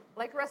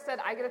Like Russ said,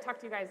 I get to talk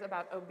to you guys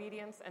about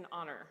obedience and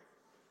honor.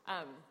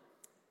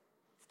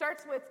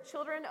 Starts with,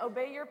 children,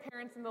 obey your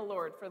parents in the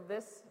Lord, for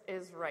this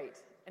is right.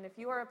 And if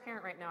you are a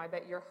parent right now, I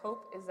bet your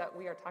hope is that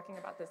we are talking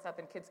about this up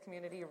in kids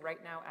community right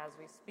now as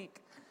we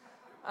speak.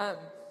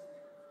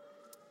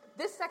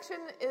 This section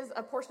is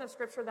a portion of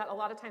Scripture that a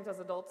lot of times as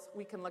adults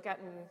we can look at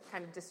and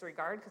kind of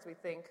disregard because we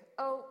think,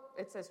 oh,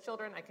 it says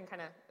children,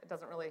 it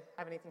doesn't really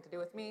have anything to do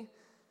with me.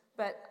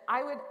 But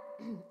I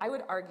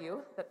would argue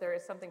that there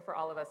is something for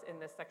all of us in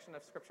this section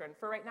of Scripture. And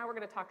for right now, we're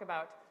going to talk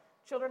about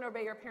children,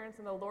 obey your parents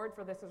in the Lord,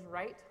 for this is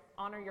right.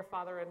 Honor your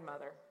father and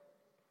mother.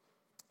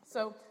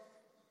 So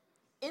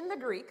in the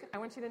Greek, I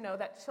want you to know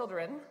that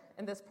children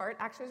in this part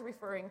actually is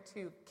referring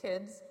to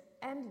kids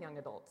and young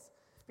adults.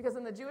 Because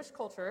in the Jewish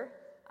culture,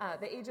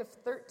 the age of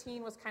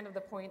 13 was kind of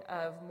the point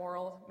of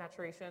moral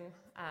maturation.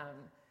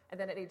 And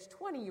then at age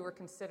 20, you were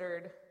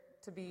considered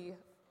to be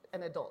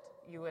an adult.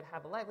 You would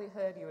have a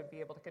livelihood. You would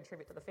be able to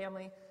contribute to the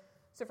family.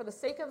 So for the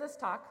sake of this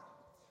talk,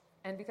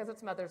 and because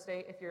it's Mother's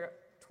Day, if you're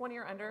 20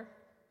 or under,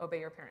 obey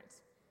your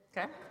parents.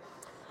 Okay?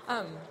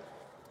 And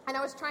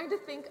I was trying to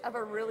think of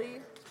a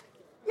really,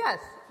 yes,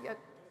 yeah,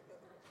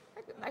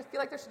 I feel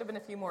like there should have been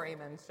a few more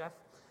amens, Jeff.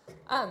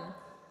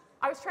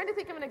 I was trying to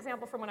think of an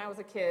example from when I was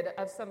a kid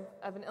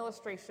of an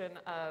illustration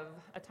of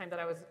a time that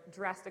I was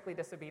drastically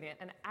disobedient.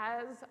 And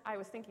as I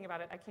was thinking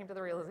about it, I came to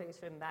the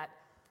realization that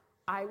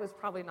I was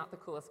probably not the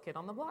coolest kid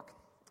on the block.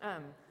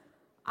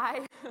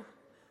 My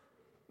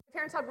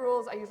parents had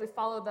rules. I usually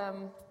followed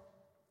them.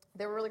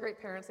 They were really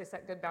great parents. They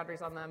set good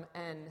boundaries on them.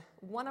 And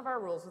one of our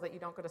rules was that you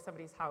don't go to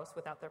somebody's house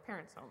without their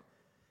parents home,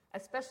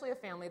 especially a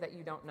family that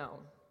you don't know,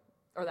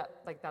 or that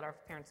our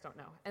parents don't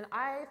know. And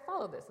I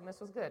followed this, and this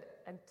was good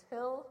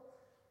until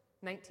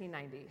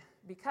 1990,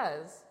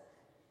 because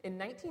in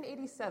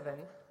 1987,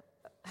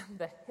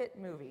 the hit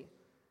movie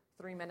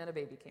 3 Men and a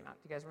Baby came out.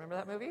 Do you guys remember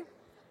that movie?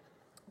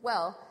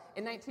 Well,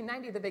 in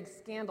 1990, the big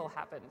scandal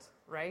happened,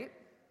 right?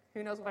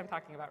 Who knows what I'm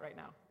talking about right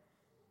now?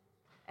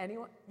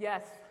 Anyone?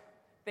 Yes.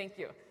 Thank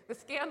you. The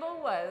scandal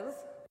was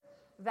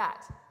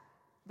that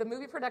the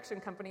movie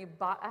production company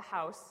bought a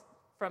house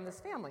from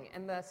this family.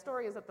 And the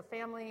story is that the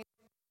family,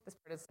 this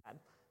part is sad,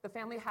 the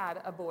family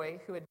had a boy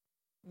who had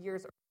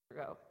years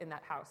ago in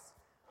that house.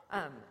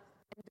 And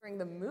during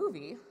the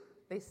movie,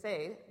 they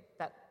say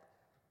that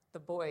the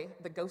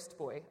ghost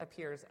boy,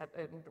 appears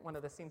in one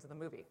of the scenes of the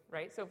movie,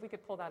 right? So if we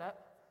could pull that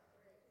up,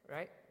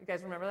 right? You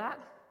guys remember that?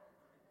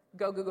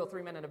 Go Google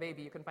 3 Men and a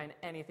Baby. You can find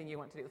anything you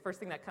want to do. The first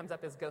thing that comes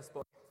up is ghost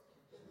boy.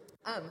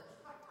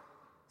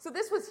 So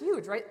this was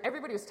huge, right?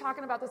 Everybody was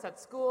talking about this at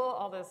school,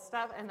 all this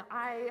stuff, and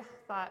I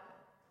thought,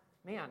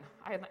 man,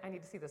 I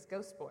need to see this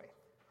ghost boy.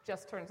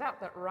 Just turns out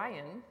that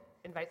Ryan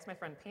invites my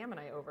friend Pam and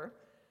I over,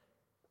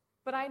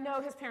 but I know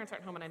his parents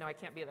aren't home and I know I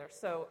can't be there.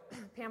 So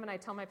Pam and I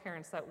tell my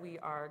parents that we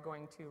are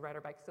going to ride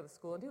our bikes to the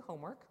school and do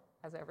homework,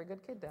 as every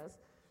good kid does.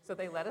 So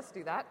they let us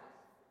do that.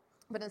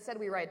 But instead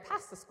we ride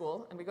past the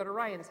school and we go to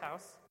Ryan's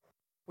house.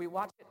 We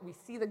watch it, we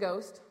see the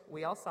ghost,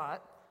 we all saw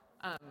it.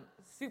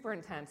 Super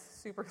intense,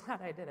 super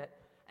glad I did it.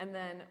 And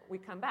then we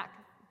come back.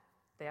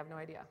 They have no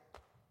idea.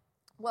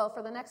 Well,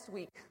 for the next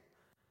week,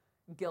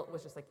 guilt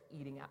was just like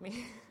eating at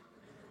me.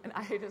 And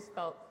I just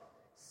felt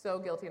so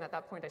guilty. And at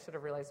that point, I should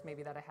have realized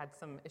maybe that I had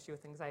some issue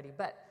with anxiety.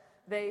 But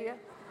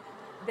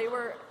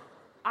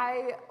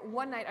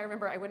one night, I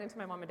remember I went into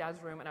my mom and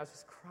dad's room and I was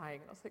just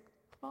crying. I was like,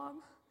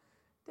 Mom,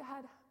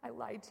 Dad, I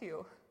lied to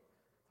you.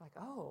 They're like,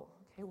 oh,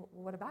 okay, well,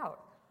 what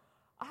about?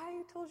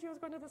 I told you I was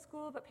going to the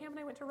school, but Pam and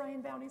I went to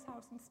Ryan Downey's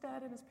house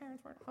instead, and his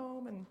parents weren't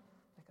home, and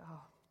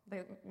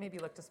they maybe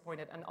looked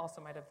disappointed, and also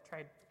might have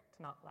tried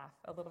to not laugh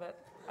a little bit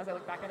as I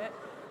look back at it.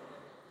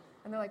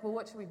 And they're like, well,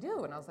 what should we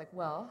do? And I was like,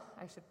 well,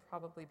 I should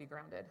probably be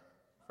grounded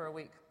for a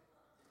week.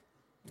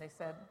 And they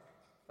said,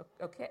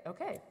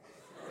 okay.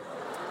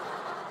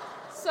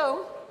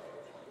 So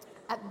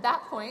at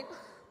that point,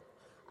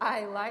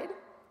 I lied,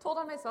 told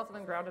on myself, and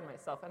then grounded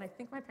myself. And I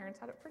think my parents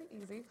had it pretty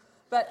easy.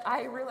 But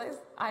I realized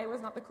I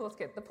was not the coolest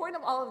kid. The point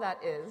of all of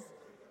that is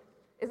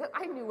that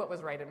I knew what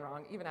was right and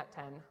wrong, even at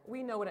 10.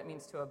 We know what it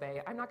means to obey.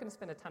 I'm not going to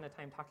spend a ton of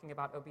time talking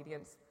about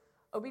obedience.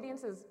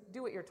 Obedience is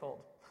do what you're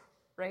told,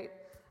 right?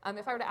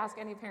 If I were to ask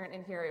any parent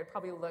in here, it would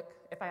probably look,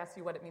 if I asked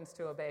you what it means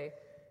to obey,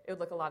 it would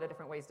look a lot of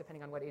different ways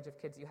depending on what age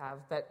of kids you have.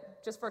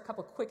 But just for a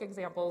couple quick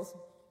examples,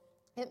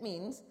 it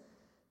means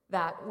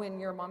that when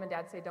your mom and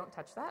dad say, don't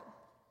touch that,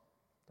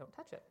 don't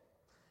touch it.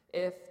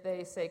 If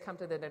they say, come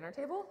to the dinner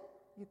table,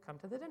 you come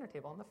to the dinner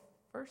table on the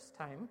first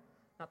time,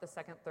 not the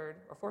second, third,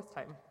 or fourth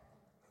time.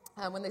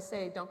 When they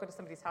say, don't go to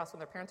somebody's house when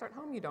their parents aren't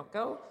home, you don't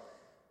go.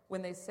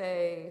 When they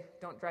say,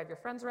 don't drive your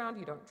friends around,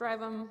 you don't drive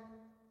them.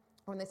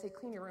 When they say,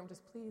 clean your room,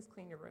 just please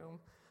clean your room.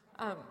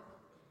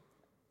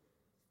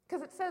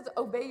 Because it says,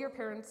 obey your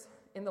parents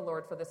in the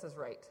Lord, for this is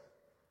right.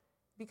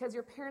 Because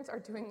your parents are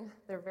doing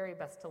their very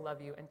best to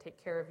love you and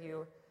take care of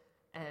you,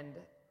 and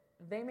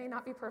they may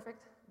not be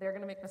perfect. They're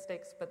going to make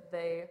mistakes, but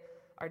they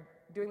are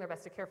doing their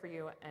best to care for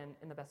you and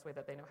in the best way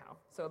that they know how.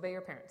 So obey your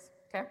parents,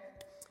 okay?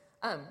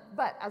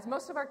 But as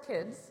most of our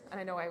kids, and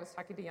I know I was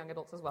talking to young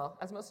adults as well,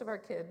 as most of our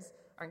kids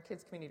are in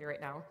kids community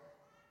right now,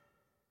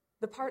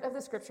 The part of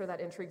the scripture that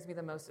intrigues me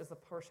the most is the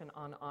portion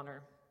on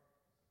honor.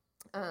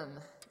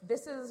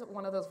 This is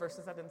one of those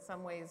verses that in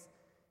some ways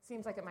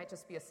seems like it might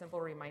just be a simple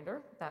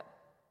reminder that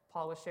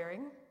Paul was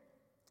sharing.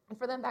 And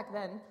for them back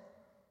then,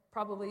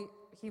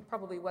 he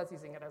probably was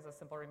using it as a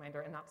simple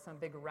reminder and not some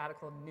big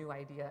radical new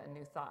idea and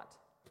new thought.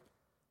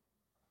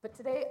 But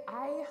today,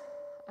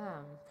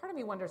 part of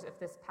me wonders if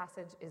this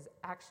passage is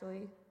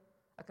actually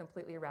a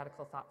completely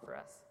radical thought for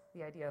us,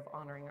 the idea of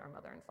honoring our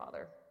mother and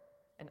father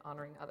and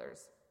honoring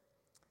others.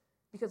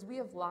 Because we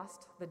have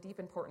lost the deep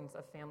importance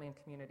of family and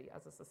community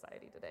as a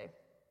society today.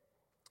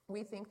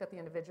 We think that the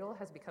individual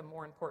has become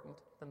more important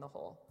than the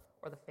whole,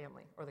 or the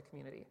family, or the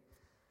community.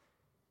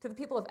 To the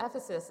people of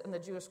Ephesus and the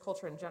Jewish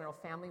culture in general,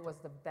 family was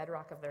the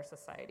bedrock of their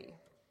society.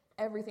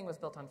 Everything was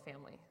built on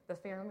family. The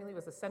family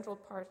was a central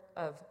part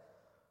of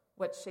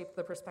what shaped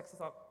the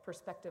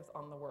perspectives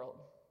on the world.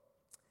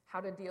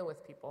 How to deal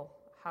with people,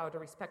 how to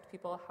respect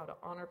people, how to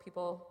honor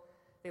people.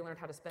 They learned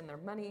how to spend their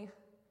money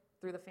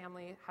through the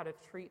family, how to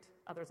treat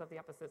others of the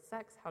opposite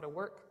sex, how to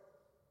work,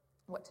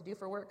 what to do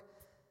for work.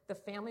 The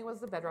family was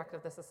the bedrock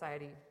of the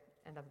society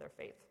and of their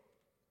faith.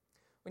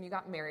 When you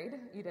got married,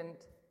 you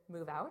didn't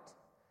move out.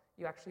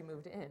 You actually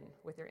moved in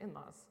with your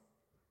in-laws.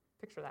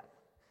 Picture that.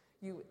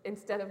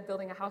 Instead of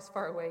building a house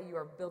far away, you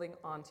are building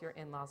onto your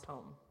in-laws'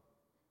 home.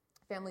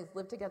 Families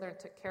lived together and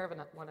took care of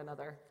one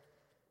another.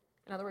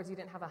 In other words, you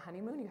didn't have a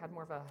honeymoon, you had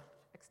more of an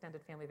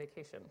extended family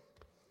vacation.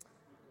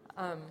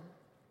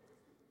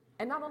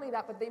 And not only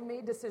that, but they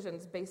made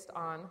decisions based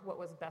on what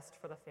was best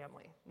for the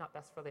family, not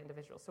best for the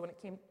individual. So when it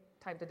came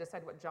time to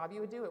decide what job you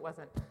would do, it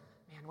wasn't,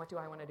 man, what do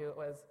I want to do? It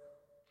was,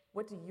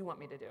 what do you want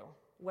me to do?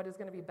 What is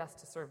going to be best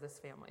to serve this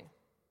family?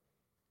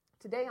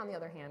 Today, on the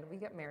other hand, we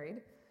get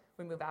married,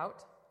 we move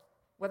out,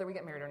 whether we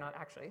get married or not,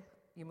 actually,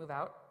 you move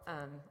out.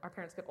 Our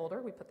parents get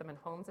older, we put them in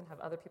homes and have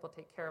other people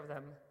take care of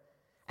them.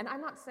 And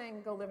I'm not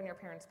saying go live in your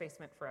parents'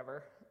 basement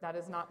forever. That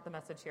is not the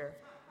message here.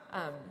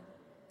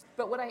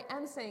 But what I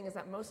am saying is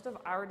that most of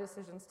our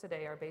decisions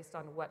today are based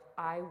on what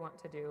I want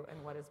to do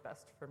and what is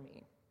best for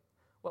me,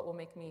 what will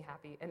make me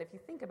happy. And if you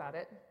think about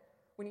it,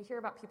 when you hear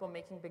about people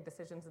making big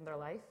decisions in their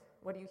life,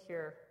 what do you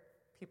hear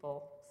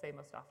people say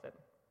most often?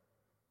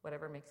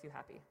 Whatever makes you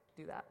happy,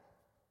 do that.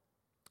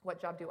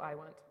 What job do I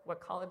want? What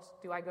college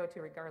do I go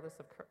to regardless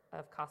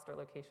of cost or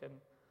location?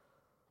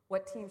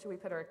 What team should we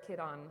put our kid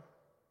on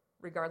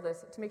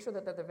regardless, to make sure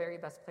that they're the very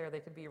best player they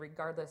could be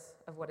regardless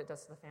of what it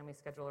does to the family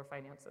schedule or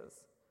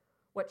finances?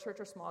 What church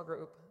or small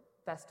group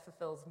best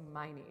fulfills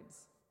my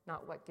needs,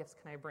 not what gifts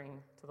can I bring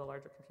to the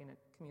larger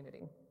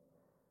community?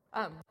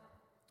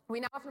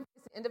 We now often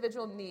place the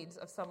individual needs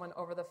of someone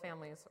over the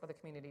family's or the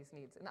community's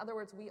needs. In other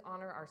words, we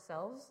honor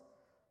ourselves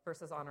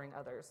versus honoring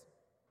others.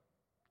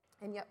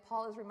 And yet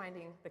Paul is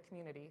reminding the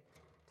community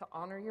to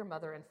honor your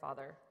mother and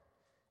father.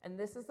 And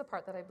this is the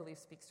part that I believe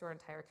speaks to our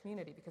entire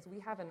community, because we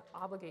have an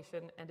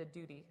obligation and a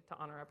duty to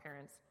honor our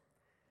parents.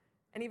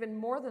 And even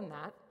more than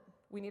that,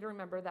 we need to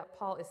remember that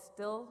Paul is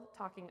still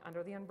talking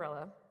under the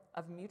umbrella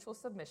of mutual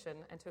submission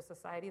and to a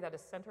society that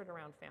is centered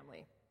around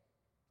family.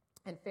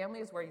 And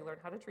family is where you learn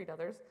how to treat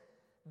others.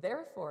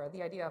 Therefore,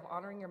 the idea of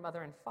honoring your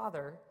mother and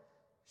father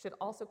should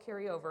also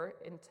carry over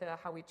into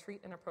how we treat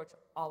and approach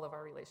all of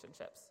our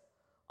relationships.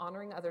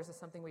 Honoring others is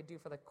something we do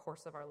for the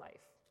course of our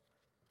life.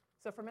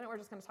 So for a minute, we're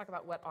just going to talk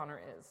about what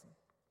honor is.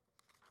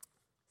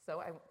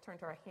 So I turned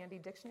to our handy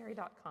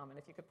dictionary.com, and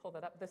if you could pull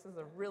that up, this is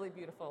a really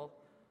beautiful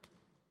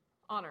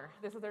honor.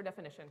 This is their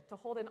definition: to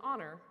hold in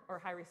honor or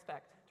high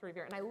respect, to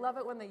revere. And I love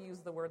it when they use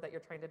the word that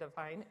you're trying to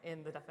define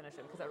in the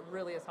definition, because that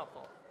really is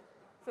helpful.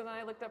 So then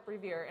I looked up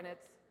revere, and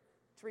it's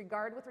to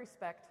regard with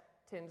respect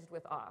tinged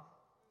with awe.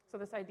 So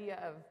this idea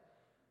of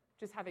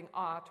just having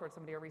awe towards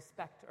somebody or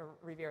respect or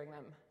revering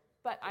them.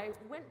 But I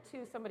went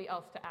to somebody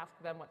else to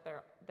ask them what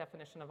their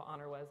definition of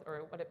honor was,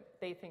 or what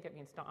they think it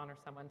means to honor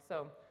someone.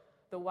 So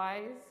the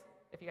wise,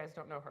 if you guys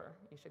don't know her,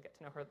 you should get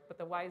to know her, but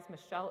the wise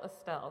Michelle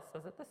Estelle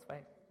says it this way: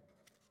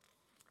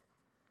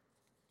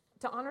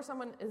 to honor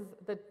someone is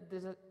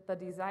the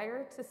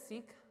desire to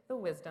seek the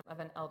wisdom of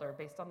an elder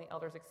based on the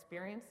elder's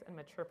experience and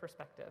mature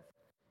perspective,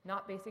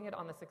 not basing it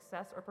on the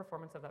success or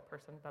performance of that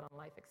person, but on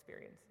life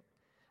experience.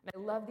 And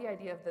I love the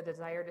idea of the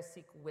desire to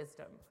seek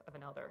wisdom of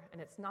an elder.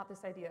 And it's not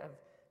this idea of,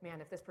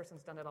 man, if this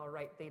person's done it all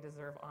right, they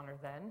deserve honor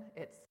then.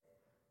 It's,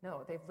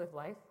 no, they've lived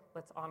life,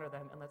 let's honor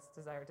them, and let's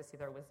desire to see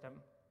their wisdom.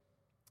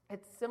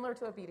 It's similar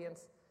to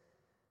obedience.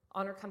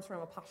 Honor comes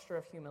from a posture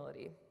of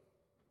humility.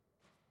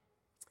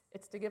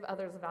 It's to give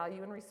others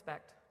value and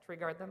respect, to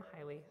regard them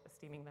highly,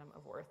 esteeming them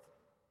of worth.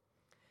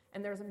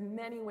 And there's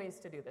many ways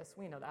to do this,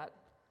 we know that.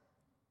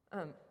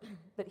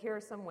 But here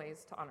are some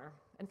ways to honor.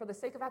 And for the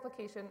sake of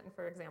application and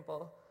for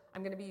example,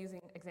 I'm going to be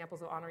using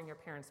examples of honoring your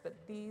parents, but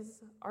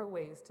these are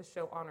ways to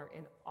show honor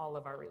in all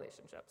of our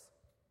relationships.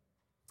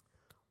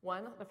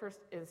 One, the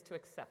first is to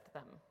accept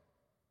them.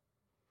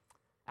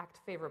 Act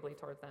favorably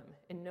toward them.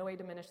 In no way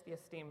diminish the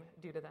esteem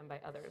due to them by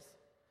others.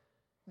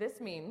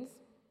 This means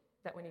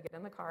that when you get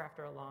in the car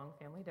after a long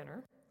family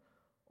dinner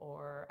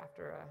or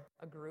after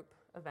a group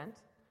event,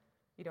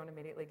 You don't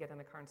immediately get in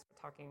the car and start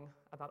talking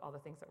about all the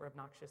things that were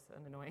obnoxious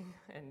and annoying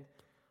and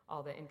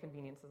all the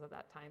inconveniences of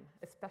that time,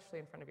 especially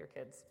in front of your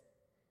kids.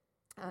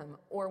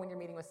 Or when you're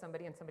meeting with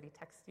somebody and somebody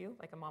texts you,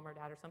 like a mom or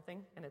dad or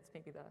something, and it's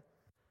maybe the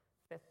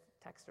fifth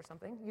text or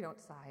something, you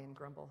don't sigh and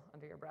grumble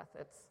under your breath.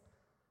 It's,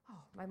 oh,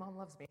 my mom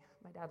loves me,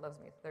 my dad loves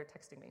me, they're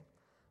texting me.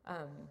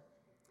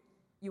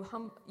 You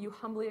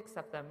humbly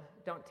accept them,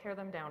 don't tear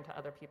them down to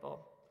other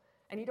people.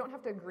 And you don't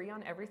have to agree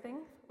on everything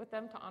with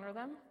them to honor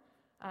them.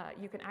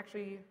 You can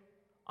actually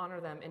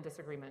honor them in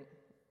disagreement.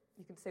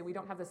 You can say, we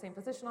don't have the same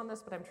position on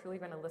this, but I'm truly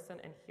going to listen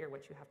and hear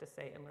what you have to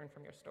say and learn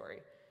from your story.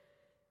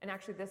 And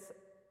actually, this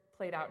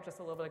played out just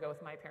a little bit ago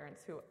with my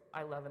parents, who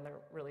I love, and they're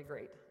really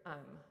great.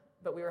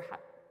 But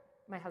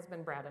my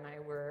husband, Brad, and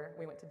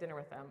we went to dinner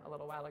with them a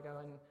little while ago,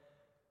 and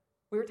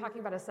we were talking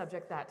about a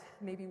subject that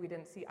maybe we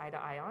didn't see eye to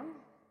eye on.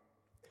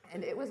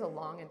 And it was a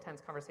long,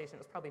 intense conversation. It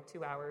was probably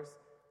 2 hours.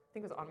 I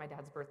think it was on my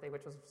dad's birthday,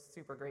 which was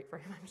super great for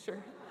him, I'm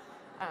sure.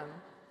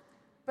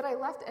 But I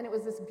left, and it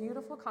was this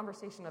beautiful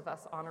conversation of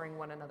us honoring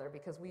one another,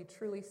 because we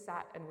truly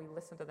sat and we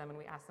listened to them and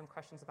we asked them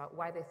questions about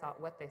why they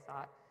thought what they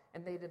thought,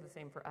 and they did the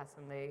same for us.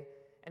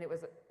 And it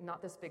was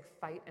not this big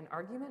fight and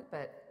argument,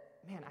 but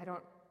man, I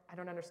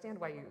don't understand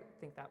why you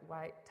think that.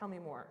 Why? Tell me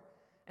more.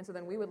 And so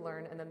then we would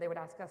learn, and then they would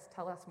ask us,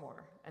 tell us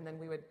more, and then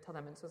we would tell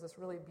them. And so it was this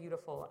really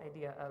beautiful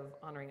idea of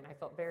honoring, and I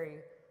felt very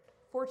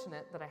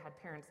fortunate that I had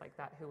parents like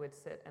that who would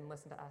sit and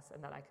listen to us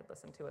and that I could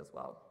listen to as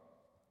well.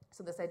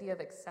 So this idea of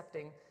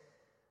accepting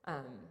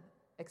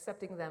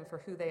them for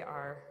who they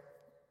are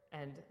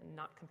and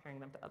not comparing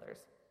them to others.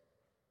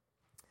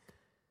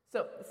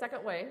 So the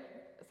second way,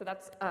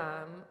 that's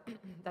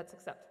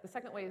accept. The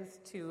second way is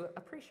to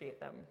appreciate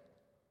them.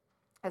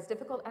 As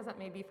difficult as it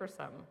may be for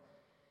some,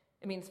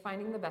 it means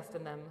finding the best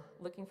in them,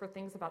 looking for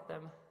things about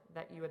them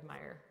that you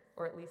admire,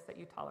 or at least that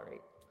you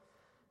tolerate.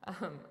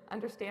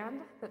 Understand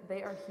that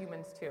they are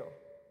humans too.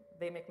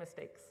 They make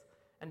mistakes,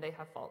 and they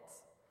have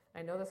faults.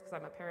 I know this because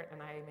I'm a parent,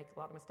 and I make a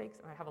lot of mistakes,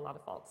 and I have a lot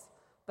of faults.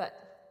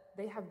 But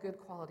they have good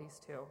qualities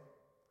too.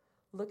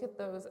 Look at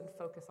those and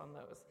focus on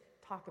those.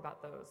 Talk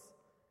about those.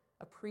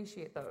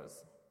 Appreciate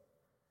those.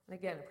 And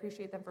again,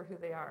 appreciate them for who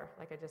they are.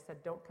 Like I just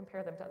said, don't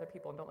compare them to other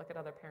people, and don't look at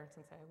other parents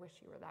and say, I wish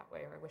you were that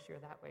way, or I wish you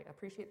were that way.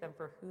 Appreciate them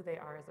for who they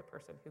are as a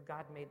person, who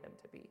God made them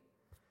to be.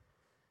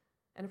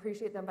 And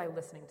appreciate them by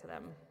listening to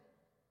them.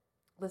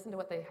 Listen to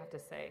what they have to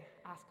say.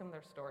 Ask them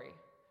their story.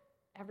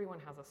 Everyone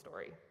has a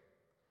story.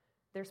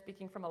 They're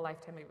speaking from a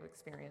lifetime of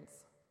experience.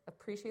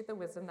 Appreciate the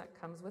wisdom that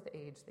comes with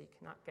age that you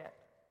cannot get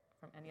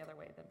from any other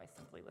way than by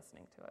simply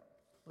listening to it,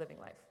 living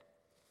life.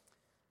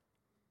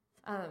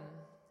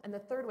 And the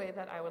third way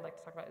that I would like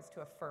to talk about is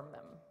to affirm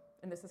them.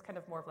 And this is kind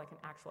of more of like an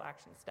actual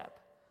action step.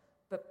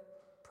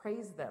 But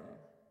praise them.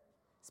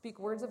 Speak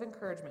words of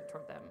encouragement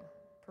toward them.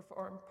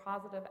 Perform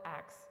positive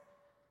acts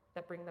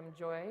that bring them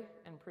joy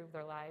and improve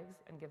their lives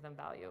and give them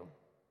value.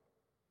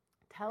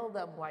 Tell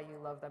them why you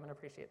love them and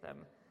appreciate them.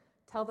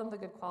 Tell them the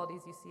good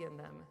qualities you see in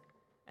them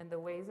and the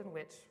ways in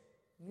which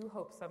you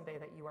hope someday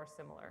that you are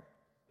similar.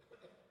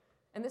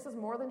 And this is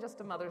more than just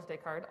a Mother's Day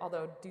card,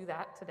 although do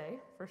that today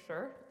for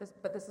sure.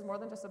 But this is more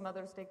than just a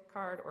Mother's Day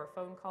card or a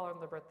phone call on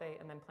their birthday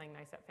and then playing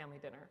nice at family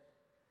dinner.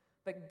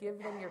 But give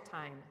them your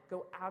time.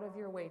 Go out of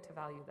your way to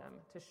value them,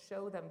 to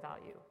show them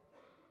value.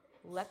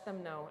 Let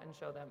them know and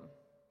show them.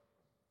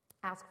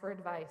 Ask for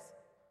advice.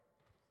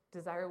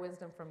 Desire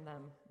wisdom from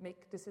them.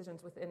 Make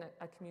decisions within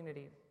a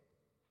community.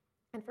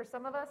 And for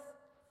some of us,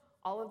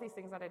 all of these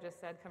things that I just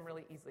said come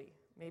really easily.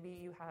 Maybe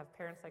you have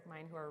parents like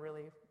mine who are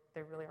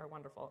they really are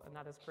wonderful, and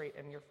that is great,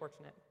 and you're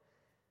fortunate.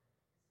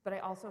 But I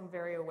also am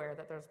very aware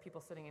that there's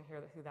people sitting in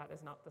here who that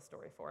is not the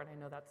story for, and I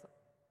know that's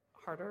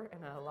harder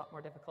and a lot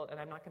more difficult, and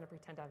I'm not going to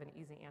pretend to have an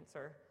easy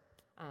answer,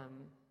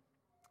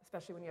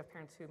 especially when you have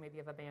parents who maybe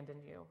have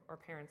abandoned you, or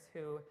parents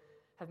who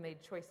have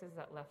made choices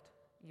that left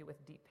you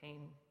with deep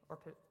pain, or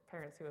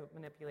parents who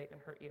manipulate and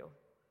hurt you.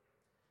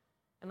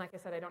 And like I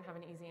said, I don't have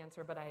an easy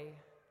answer, but I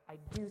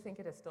do think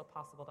it is still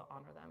possible to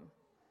honor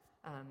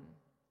them.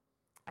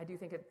 I do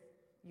think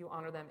you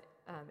honor them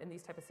in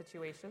these type of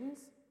situations.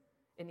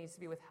 It needs to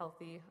be with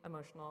healthy,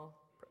 emotional,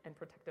 and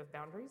protective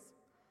boundaries,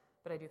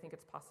 but I do think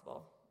it's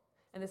possible.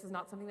 And this is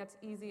not something that's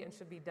easy and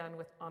should be done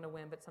on a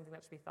whim, but something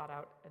that should be thought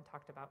out and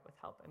talked about with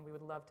help. And we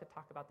would love to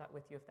talk about that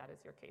with you if that is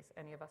your case.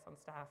 Any of us on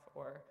staff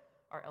or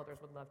our elders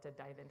would love to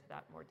dive into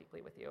that more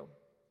deeply with you.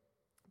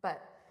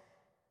 But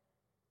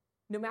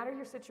no matter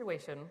your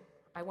situation,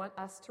 I want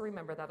us to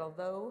remember that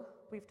although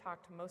we've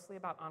talked mostly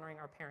about honoring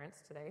our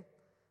parents today,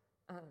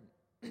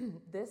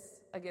 this,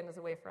 again, is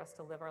a way for us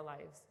to live our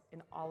lives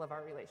in all of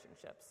our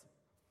relationships.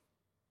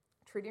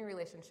 Treating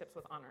relationships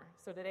with honor.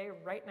 So today,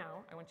 right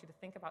now, I want you to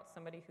think about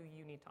somebody who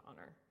you need to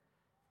honor.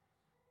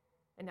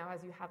 And now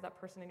as you have that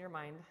person in your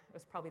mind, it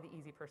was probably the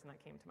easy person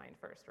that came to mind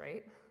first,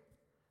 right?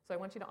 So I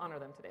want you to honor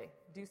them today.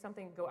 Do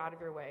something, go out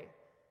of your way.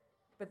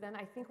 But then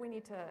I think we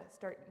need to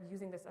start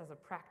using this as a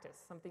practice,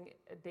 something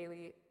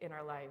daily in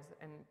our lives,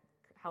 and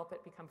help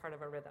it become part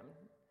of a rhythm.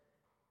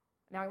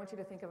 Now I want you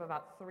to think of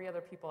about 3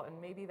 other people, and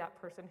maybe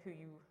that person who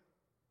you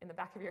in the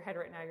back of your head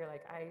right now, you're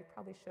like, I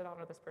probably should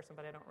honor this person,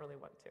 but I don't really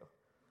want to.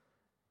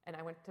 And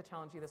I want to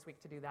challenge you this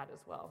week to do that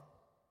as well.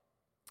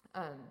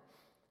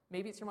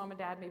 Maybe it's your mom and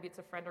dad, maybe it's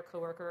a friend or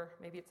coworker,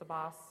 maybe it's a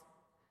boss,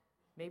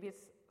 maybe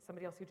it's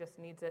somebody else who just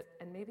needs it,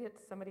 and maybe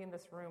it's somebody in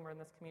this room or in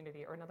this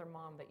community or another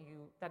mom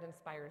that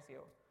inspires you.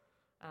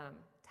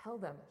 Tell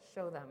them,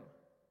 show them,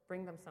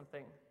 bring them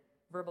something,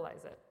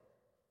 verbalize it.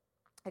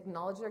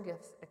 Acknowledge their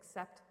gifts,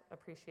 accept,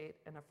 appreciate,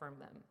 and affirm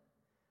them.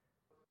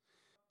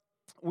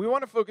 We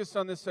want to focus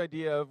on this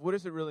idea of what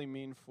does it really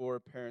mean for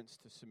parents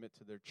to submit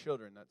to their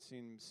children. That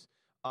seems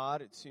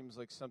odd. It seems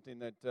like something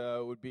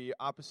that would be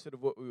opposite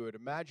of what we would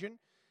imagine.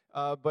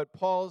 But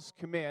Paul's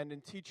command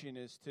and teaching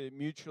is to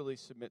mutually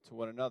submit to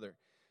one another.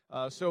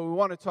 So we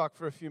want to talk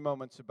for a few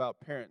moments about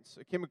parents.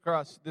 I came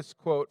across this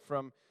quote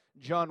from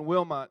John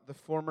Wilmot, the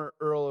former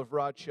Earl of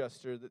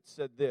Rochester, that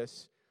said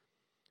this: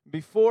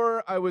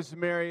 "Before I was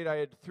married, I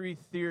had 3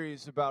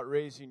 theories about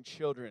raising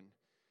children.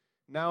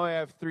 Now I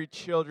have 3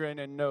 children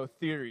and no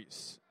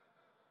theories."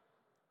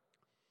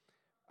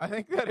 I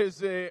think that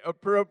is an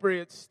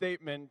appropriate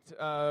statement.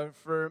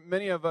 For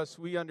many of us,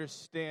 we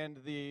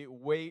understand the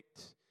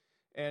weight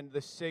and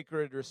the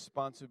sacred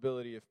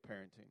responsibility of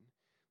parenting.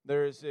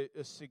 There is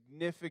a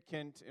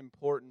significant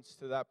importance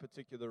to that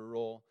particular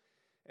role.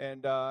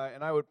 And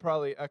I would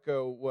probably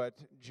echo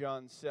what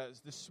John says.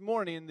 This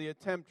morning, the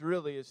attempt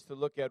really is to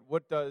look at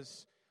what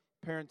does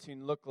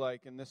parenting look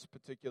like in this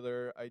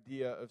particular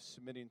idea of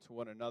submitting to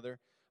one another.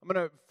 I'm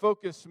going to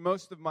focus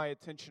most of my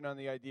attention on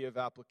the idea of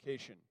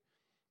application.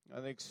 I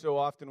think so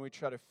often we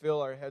try to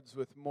fill our heads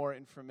with more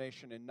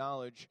information and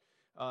knowledge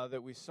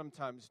that we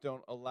sometimes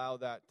don't allow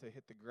that to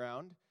hit the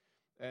ground.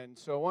 And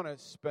so I want to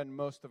spend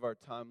most of our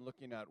time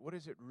looking at what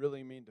does it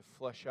really mean to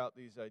flesh out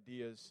these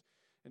ideas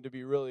and to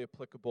be really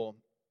applicable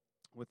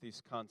with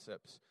these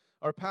concepts.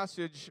 Our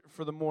passage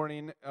for the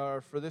morning,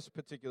 for this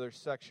particular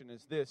section,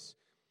 is this: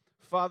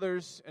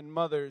 "Fathers and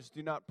mothers,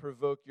 do not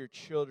provoke your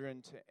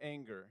children to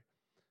anger,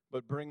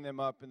 but bring them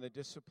up in the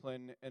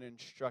discipline and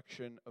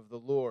instruction of the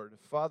Lord."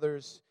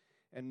 Fathers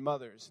and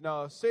mothers.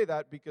 Now, I'll say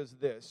that because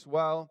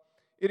while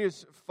it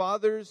is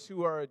fathers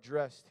who are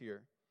addressed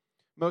here,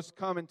 most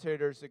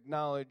commentators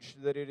acknowledge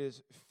that it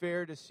is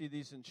fair to see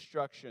these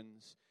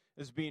instructions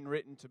as being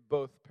written to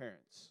both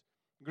parents.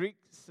 Greek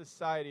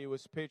society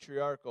was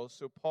patriarchal,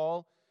 so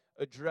Paul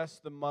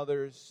addressed the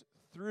mothers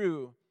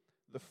through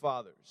the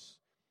fathers.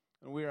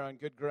 And we are on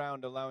good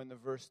ground allowing the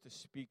verse to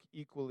speak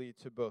equally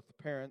to both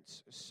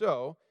parents.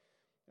 So,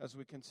 as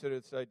we consider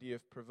this idea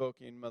of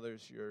provoking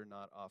mothers, you're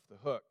not off the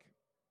hook.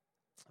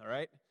 All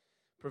right?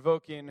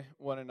 Provoking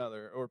one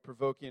another, or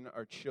provoking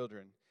our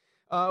children.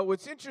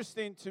 What's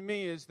interesting to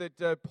me is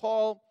that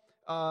Paul,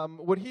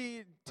 what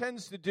he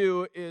tends to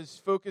do is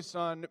focus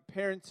on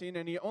parenting,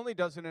 and he only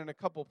does it in a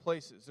couple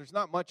places. There's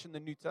not much in the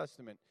New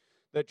Testament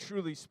that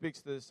truly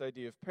speaks to this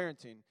idea of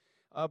parenting.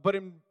 But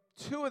in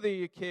 2 of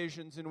the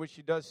occasions in which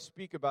he does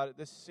speak about it,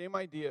 this same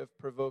idea of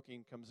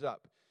provoking comes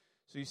up.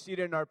 So you see it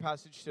in our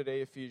passage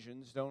today,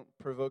 Ephesians, don't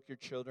provoke your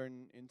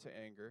children into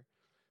anger.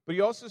 But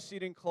you also see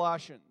it in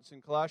Colossians.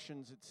 In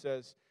Colossians it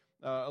says,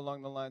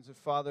 along the lines of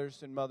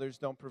fathers and mothers,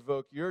 don't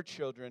provoke your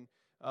children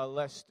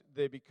lest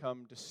they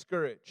become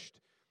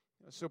discouraged.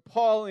 So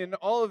Paul, in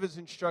all of his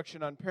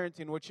instruction on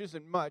parenting, which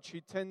isn't much,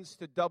 he tends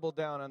to double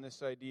down on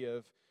this idea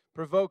of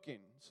provoking.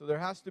 So there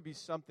has to be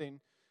something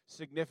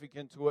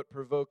significant to what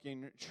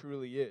provoking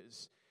truly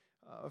is.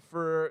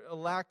 For a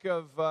lack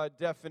of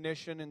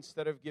definition,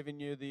 instead of giving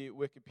you the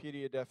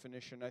Wikipedia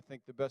definition, I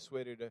think the best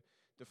way to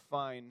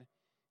define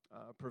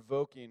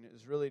provoking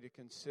is really to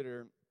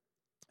consider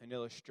an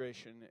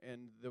illustration.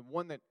 And the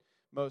one that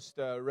most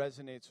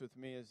resonates with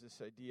me is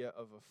this idea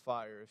of a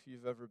fire. If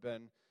you've ever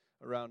been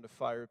around a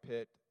fire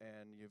pit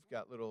and you've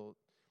got little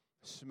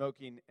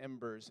smoking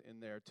embers in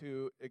there,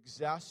 to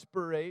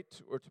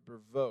exasperate or to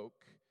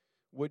provoke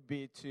would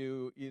be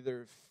to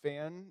either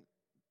fan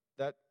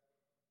that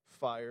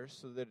fire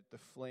so that the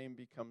flame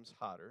becomes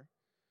hotter,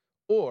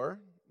 or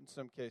in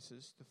some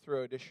cases to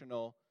throw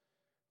additional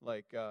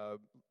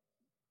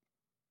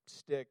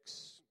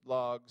sticks,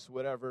 logs,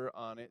 whatever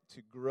on it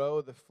to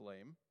grow the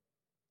flame.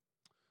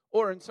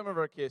 Or in some of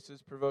our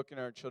cases, provoking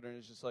our children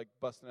is just like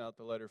busting out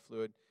the lighter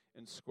fluid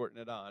and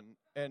squirting it on.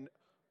 And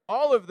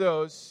all of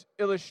those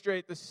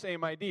illustrate the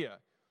same idea,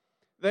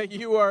 that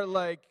you are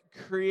like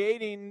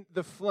creating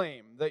the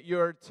flame, that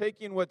you're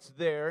taking what's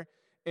there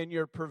and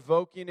you're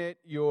provoking it,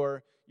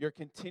 you're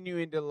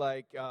continuing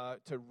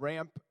to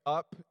ramp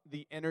up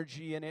the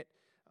energy in it,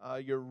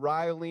 you're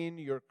riling,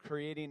 you're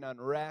creating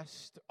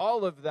unrest.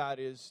 All of that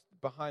is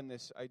behind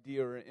this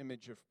idea or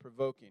image of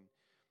provoking.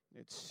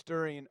 It's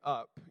stirring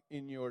up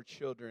in your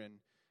children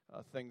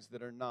things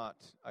that are not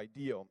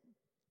ideal.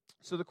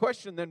 So the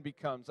question then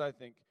becomes, I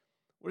think,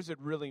 what does it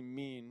really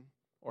mean,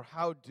 or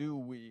how do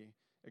we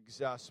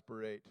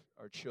exasperate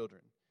our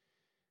children?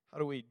 How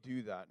do we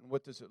do that, and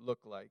what does it look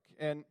like?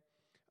 And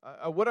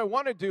what I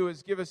want to do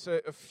is give us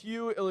a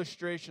few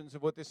illustrations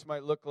of what this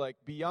might look like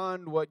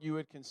beyond what you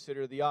would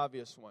consider the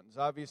obvious ones.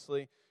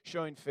 Obviously,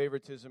 showing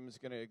favoritism is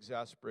going to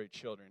exasperate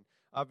children.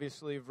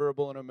 Obviously,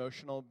 verbal and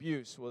emotional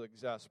abuse will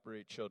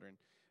exasperate children.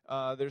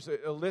 There's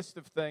a list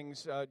of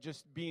things.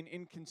 Just being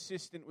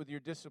inconsistent with your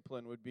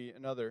discipline would be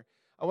another.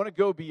 I want to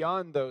go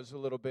beyond those a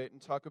little bit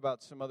and talk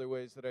about some other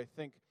ways that I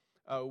think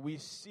we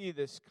see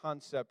this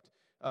concept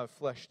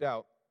fleshed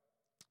out.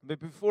 But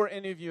before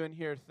any of you in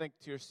here think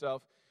to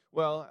yourself,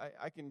 well,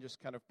 I can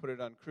just kind of put it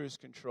on cruise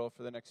control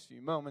for the next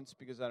few moments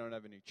because I don't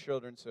have any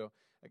children, so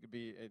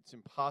it's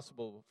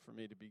impossible for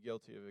me to be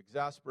guilty of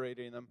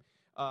exasperating them.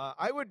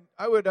 I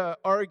would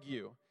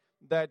argue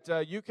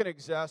that you can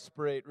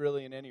exasperate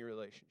really in any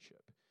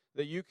relationship,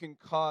 that you can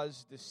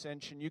cause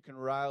dissension, you can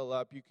rile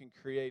up, you can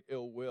create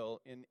ill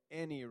will in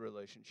any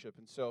relationship.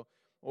 And so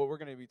what we're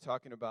going to be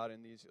talking about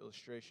in these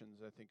illustrations,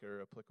 I think,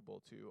 are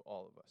applicable to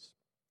all of us.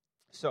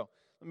 So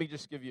let me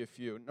just give you a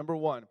few. Number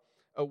one,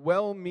 a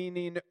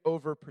well-meaning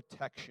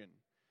overprotection.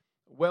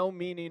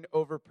 Well-meaning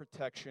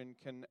overprotection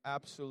can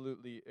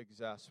absolutely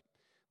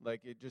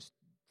just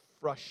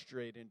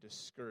frustrate and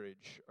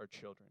discourage our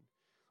children.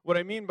 What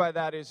I mean by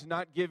that is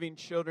not giving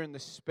children the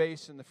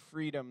space and the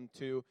freedom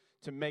to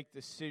make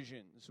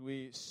decisions.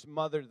 We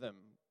smother them.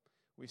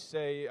 We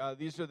say,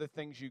 these are the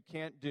things you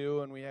can't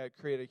do, and we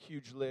create a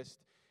huge list.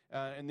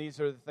 And these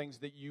are the things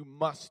that you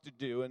must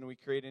do, and we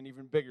create an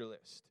even bigger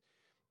list.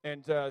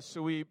 And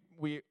so we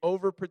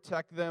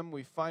overprotect them.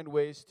 We find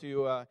ways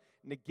to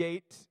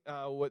negate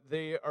what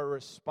they are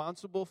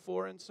responsible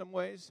for in some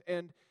ways.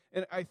 And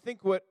I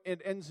think what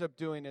it ends up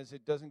doing is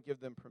it doesn't give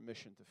them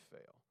permission to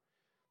fail.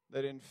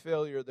 That in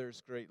failure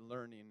there's great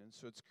learning. And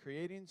so it's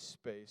creating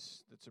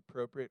space that's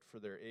appropriate for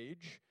their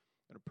age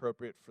and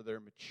appropriate for their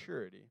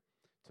maturity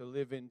to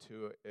live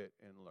into it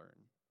and learn.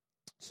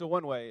 So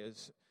one way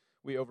is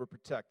we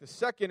overprotect. The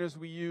second is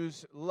we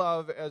use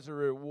love as a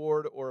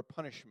reward or a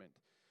punishment.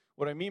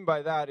 What I mean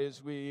by that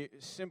is we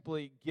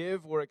simply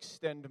give or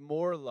extend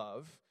more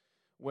love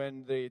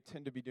when they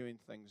tend to be doing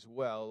things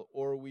well,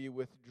 or we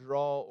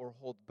withdraw or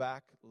hold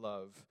back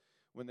love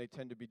when they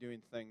tend to be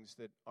doing things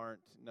that aren't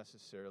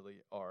necessarily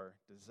our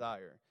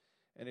desire.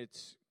 And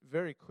it's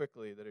very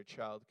quickly that a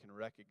child can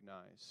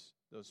recognize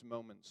those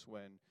moments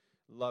when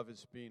love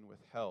is being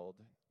withheld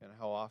and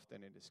how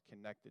often it is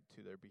connected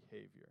to their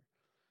behavior.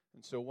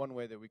 And so one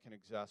way that we can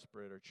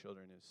exasperate our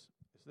children is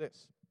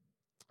this.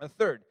 A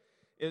third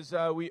is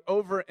we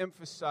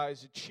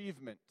overemphasize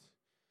achievement.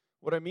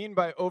 What I mean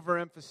by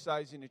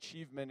overemphasizing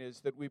achievement is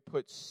that we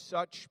put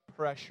such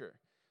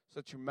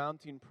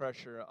mounting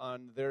pressure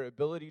on their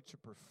ability to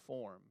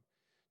perform,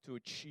 to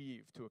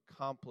achieve, to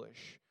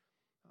accomplish,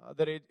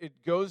 that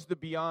it goes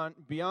beyond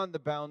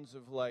the bounds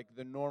of like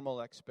the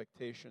normal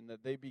expectation,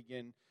 that they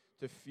begin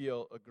to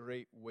feel a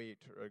great weight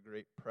or a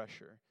great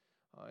pressure,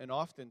 and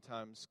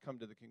oftentimes come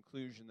to the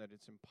conclusion that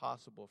it's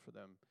impossible for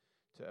them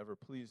to ever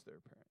please their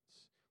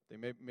parents. They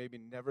maybe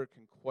never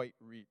can quite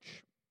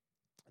reach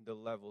the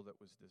level that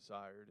was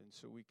desired, and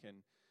so we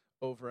can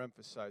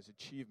overemphasize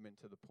achievement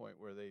to the point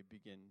where they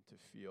begin to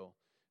feel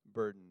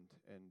burdened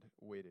and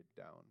weighted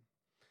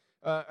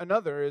down.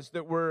 Another is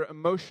that we're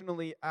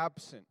emotionally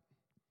absent,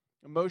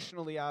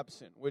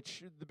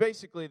 which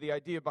basically the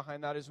idea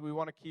behind that is we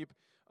want to keep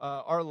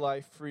our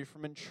life free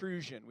from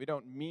intrusion. We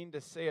don't mean to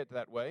say it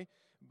that way,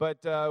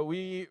 but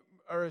we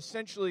are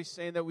essentially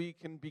saying that we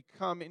can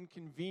become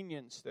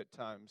inconvenienced at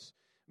times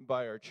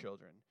by our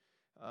children.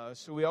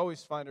 So we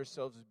always find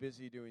ourselves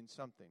busy doing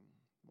something.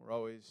 We're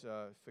always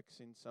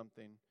fixing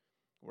something.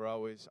 We're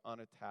always on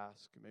a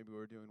task. Maybe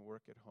we're doing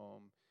work at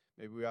home.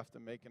 Maybe we have to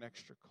make an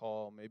extra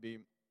call. Maybe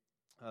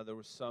there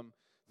was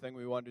something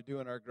we wanted to do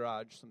in our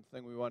garage,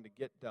 something we wanted to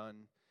get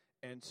done.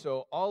 And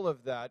so all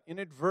of that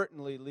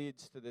inadvertently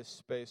leads to this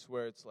space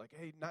where it's like,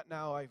 hey, not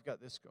now, I've got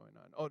this going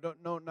on.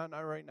 Oh,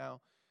 not right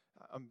now,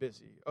 I'm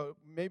busy. Oh,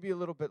 maybe a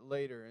little bit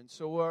later. And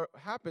so what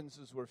happens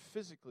is we're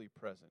physically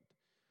present,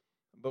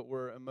 but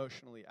we're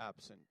emotionally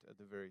absent at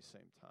the very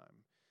same time.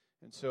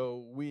 And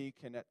so we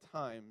can at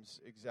times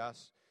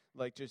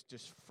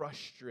just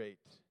frustrate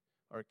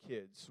our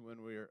kids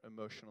when we're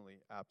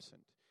emotionally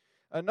absent.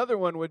 Another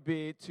one would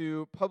be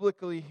to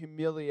publicly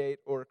humiliate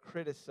or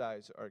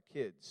criticize our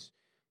kids.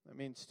 That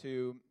means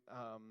to,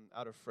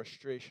 out of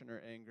frustration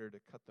or anger, to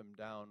cut them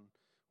down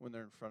when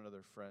they're in front of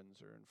their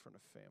friends or in front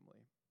of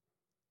family.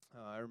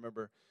 I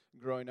remember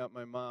growing up,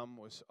 my mom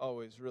was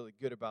always really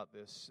good about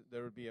this.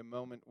 There would be a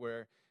moment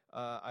where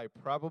I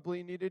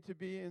probably needed to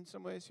be in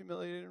some ways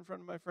humiliated in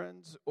front of my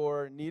friends,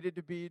 or needed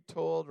to be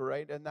told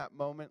right in that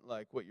moment,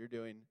 like, what you're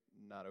doing,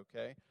 not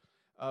okay.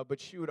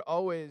 But she would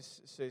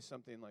always say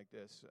something like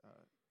this,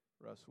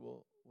 Russ,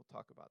 we'll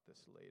talk about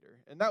this later.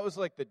 And that was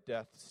like the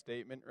death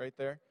statement right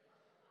there.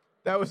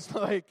 That was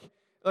like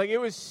it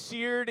was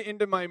seared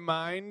into my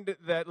mind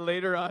that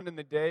later on in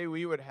the day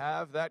we would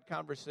have that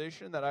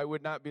conversation that I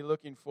would not be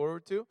looking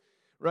forward to.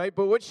 Right?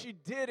 But what she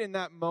did in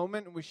that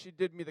moment was she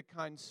did me the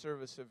kind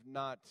service of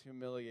not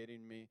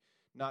humiliating me,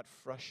 not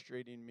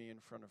frustrating me in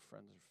front of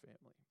friends or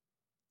family.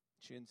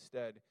 She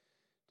instead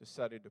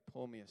decided to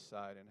pull me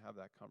aside and have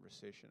that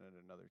conversation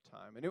at another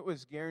time. And it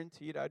was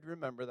guaranteed I'd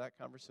remember that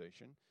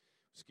conversation.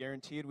 It was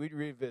guaranteed we'd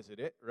revisit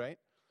it, right?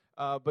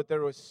 But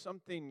there was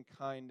something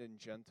kind and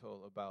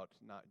gentle about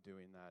not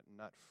doing that and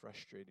not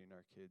frustrating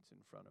our kids in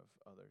front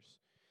of others.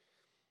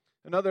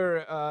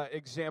 Another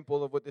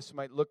example of what this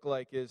might look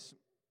like is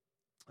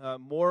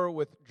more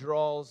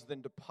withdrawals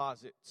than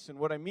deposits. And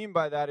what I mean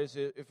by that is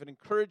if an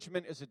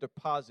encouragement is a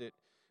deposit,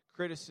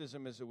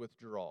 criticism is a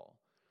withdrawal.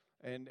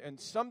 And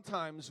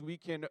sometimes we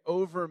can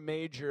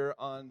over-major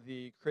on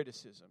the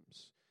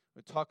criticisms.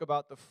 We talk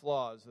about the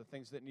flaws, the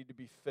things that need to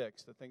be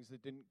fixed, the things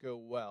that didn't go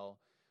well,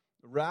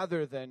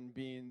 rather than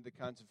being the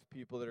kinds of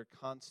people that are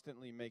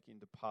constantly making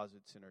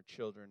deposits in our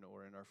children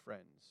or in our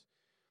friends.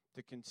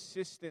 To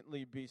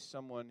consistently be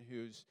someone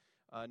who's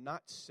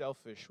not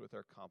selfish with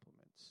our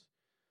compliments.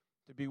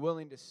 To be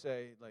willing to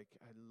say, like,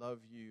 I love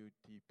you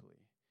deeply,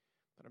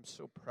 that I'm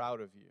so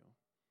proud of you.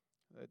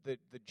 That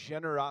the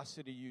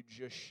generosity you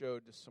just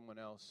showed to someone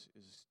else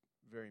is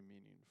very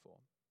meaningful.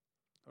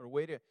 Or a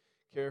way to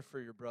care for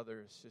your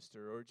brother or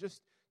sister, or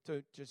just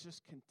to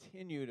just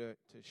continue to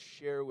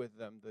share with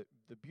them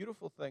the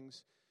beautiful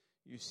things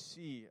you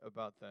see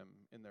about them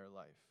in their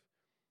life.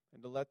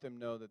 And to let them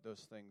know that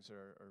those things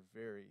are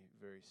very,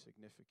 very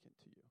significant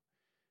to you.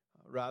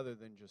 Rather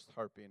than just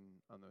harping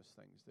on those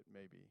things that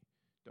maybe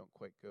don't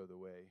quite go the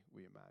way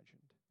we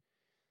imagined.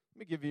 Let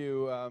me give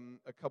you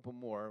a couple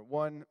more.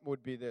 One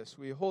would be this.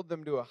 We hold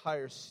them to a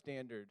higher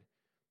standard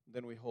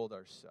than we hold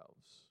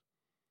ourselves.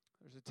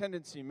 There's a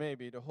tendency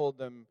maybe to hold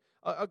them.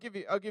 I'll give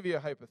you a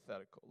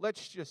hypothetical.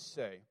 Let's just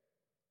say,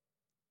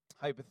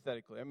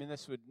 hypothetically, I mean,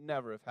 this would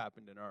never have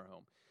happened in our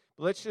home.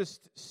 But let's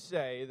just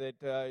say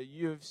that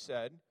you've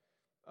said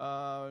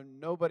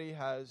nobody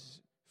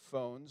has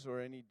phones or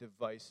any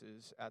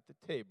devices at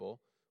the table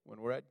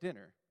when we're at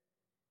dinner.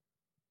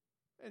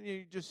 And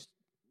you just,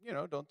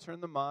 don't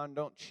turn them on,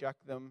 don't check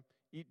them,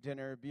 eat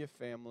dinner, be a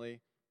family.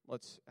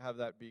 Let's have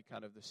that be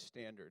kind of the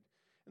standard.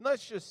 And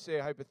let's just say,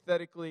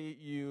 hypothetically,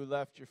 you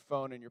left your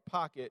phone in your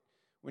pocket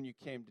when you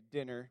came to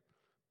dinner.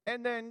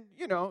 And then,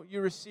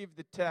 you received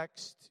the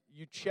text,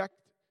 you checked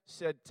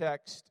said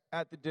text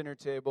at the dinner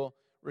table,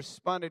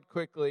 responded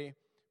quickly,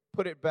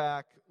 put it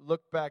back,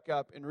 looked back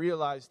up, and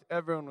realized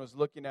everyone was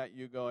looking at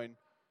you going,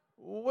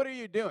 what are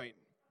you doing?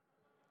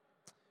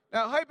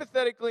 Now,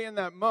 hypothetically, in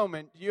that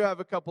moment, you have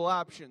a couple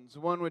options.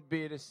 One would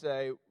be to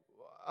say,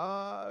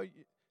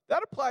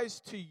 that applies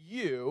to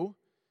you,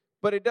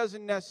 but it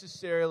doesn't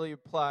necessarily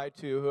apply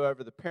to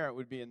whoever the parent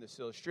would be in this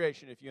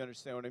illustration, if you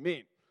understand what I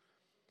mean.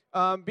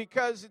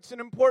 Because it's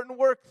an important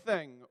work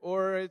thing,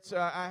 or it's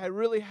I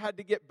really had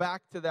to get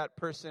back to that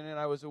person, and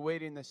I was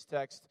awaiting this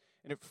text,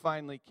 and it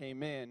finally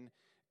came in.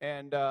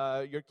 And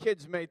your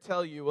kids may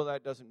tell you, well,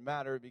 that doesn't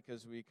matter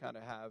because we kind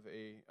of have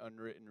a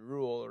unwritten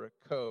rule or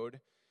a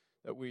code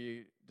that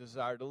we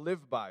desire to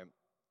live by.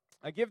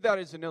 I give that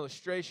as an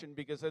illustration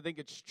because I think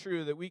it's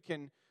true that we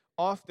can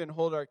often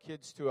hold our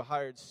kids to a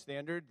higher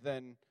standard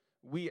than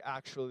we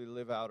actually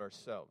live out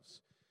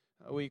ourselves.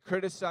 We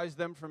criticize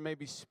them for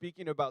maybe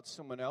speaking about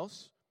someone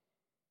else,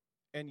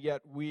 and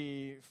yet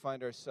we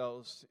find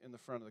ourselves in the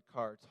front of the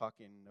car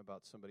talking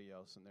about somebody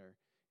else, and they're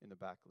in the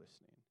back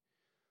listening.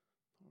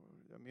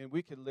 I mean,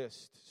 we could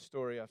list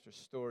story after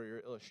story or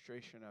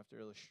illustration after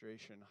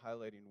illustration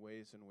highlighting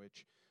ways in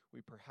which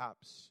we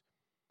perhaps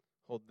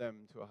hold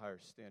them to a higher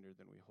standard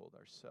than we hold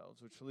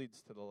ourselves, which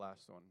leads to the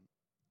last one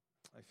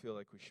I feel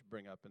like we should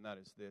bring up, and that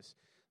is this,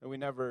 that we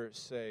never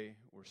say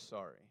we're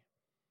sorry.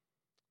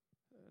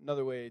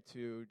 Another way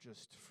to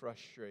just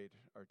frustrate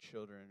our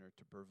children or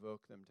to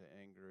provoke them to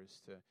anger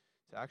is to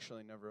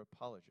actually never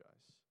apologize.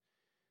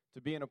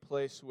 To be in a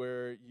place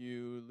where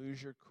you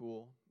lose your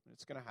cool, and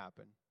it's going to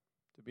happen.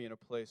 To be in a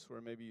place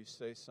where maybe you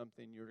say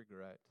something you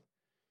regret.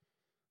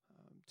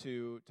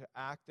 To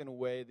act in a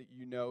way that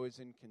you know is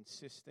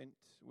inconsistent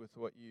with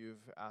what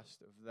you've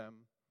asked of them.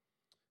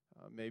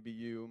 Maybe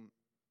you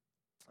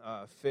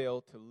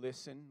fail to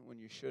listen when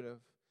you should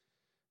have.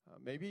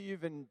 Maybe you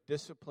even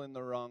discipline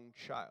the wrong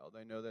child.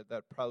 I know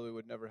that probably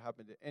would never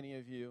happen to any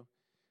of you,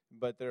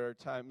 but there are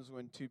times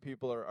when two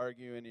people are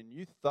arguing and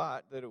you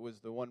thought that it was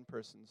the one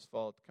person's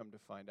fault, come to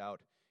find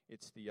out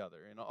it's the other.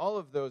 In all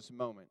of those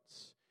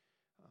moments,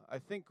 I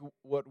think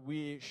what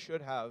we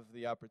should have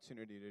the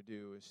opportunity to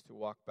do is to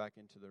walk back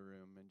into the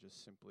room and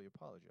just simply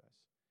apologize.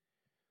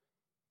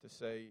 To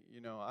say,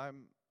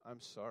 I'm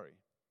sorry.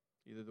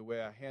 Either the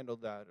way I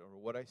handled that or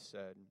what I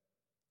said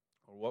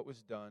or what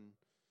was done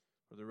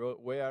or the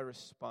way I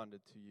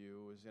responded to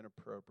you was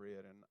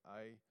inappropriate, and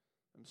I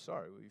am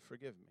sorry. Will you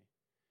forgive me?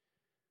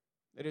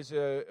 It is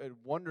a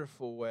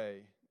wonderful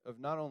way of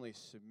not only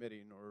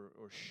submitting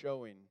or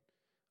showing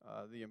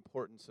the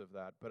importance of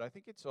that, but I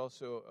think it's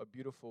also a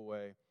beautiful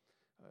way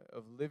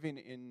of living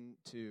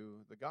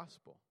into the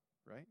gospel,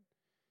 right?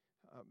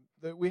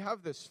 That we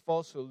have this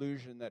false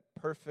illusion that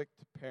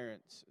perfect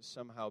parents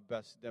somehow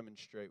best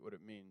demonstrate what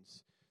it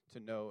means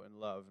to know and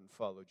love and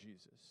follow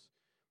Jesus.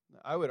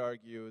 I would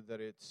argue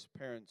that it's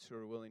parents who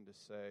are willing to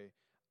say,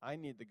 I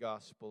need the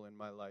gospel in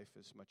my life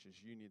as much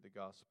as you need the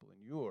gospel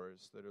in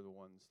yours that are the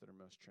ones that are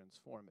most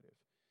transformative.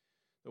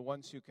 The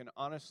ones who can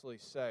honestly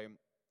say,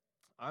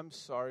 I'm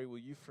sorry, will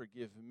you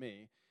forgive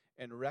me?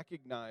 and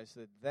recognize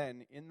that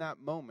then in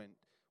that moment,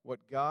 what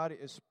God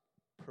is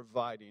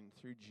providing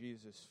through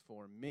Jesus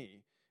for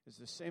me is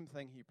the same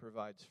thing he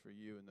provides for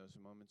you in those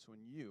moments when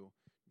you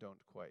don't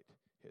quite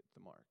hit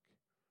the mark.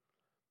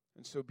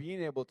 And so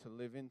being able to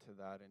live into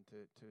that and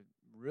to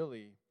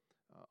really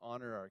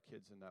honor our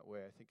kids in that way,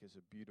 I think is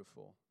a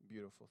beautiful,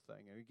 beautiful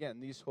thing. And again,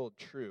 these hold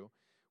true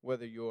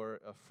whether you're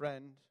a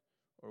friend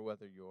or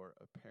whether you're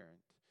a parent.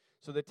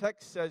 So the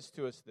text says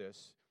to us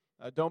this,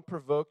 don't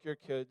provoke your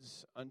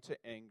kids unto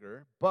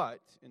anger,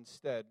 but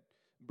instead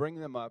bring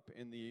them up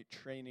in the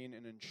training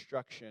and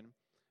instruction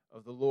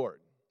of the Lord.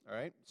 All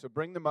right? So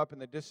bring them up in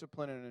the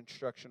discipline and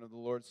instruction of the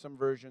Lord. Some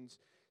versions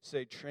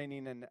say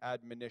training and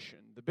admonition.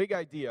 The big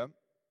idea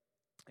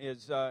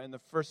is, in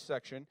the first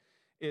section,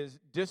 is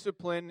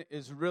discipline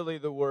is really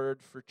the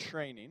word for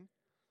training,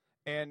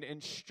 and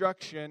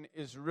instruction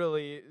is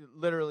really,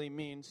 literally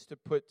means to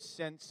put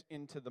sense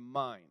into the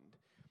mind.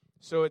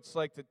 So it's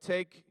like to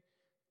take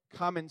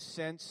common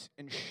sense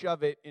and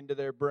shove it into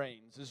their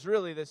brains, is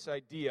really this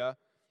idea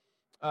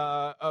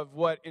of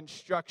what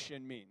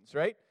instruction means,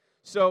 right?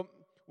 So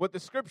what the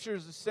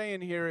scriptures are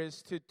saying here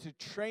is to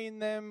train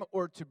them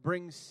or to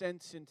bring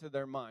sense into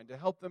their mind, to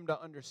help them to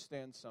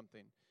understand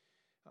something.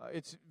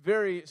 It's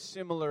very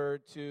similar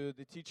to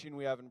the teaching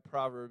we have in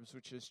Proverbs,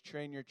 which is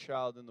train your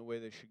child in the way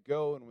they should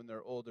go, and when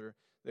they're older,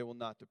 they will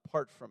not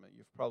depart from it.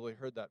 You've probably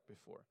heard that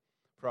before.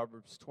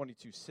 Proverbs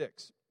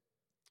 22:6.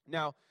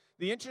 Now,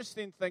 the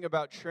interesting thing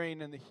about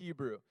train in the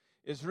Hebrew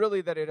is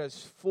really that it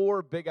has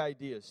four big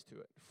ideas to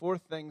it, four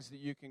things that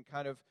you can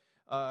kind of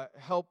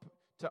help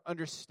to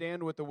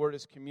understand what the word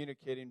is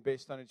communicating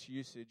based on its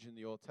usage in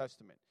the Old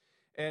Testament.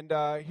 And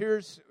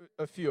here's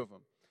a few of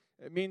them.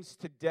 It means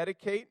to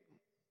dedicate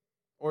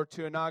or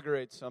to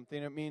inaugurate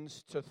something. It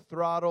means to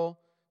throttle,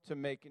 to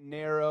make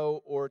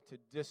narrow, or to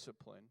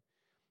discipline.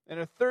 And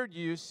a third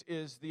use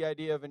is the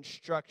idea of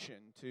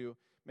instruction, to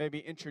maybe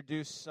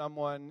introduce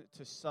someone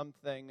to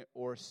something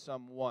or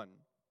someone.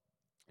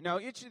 Now,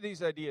 each of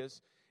these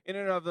ideas in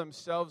and of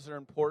themselves are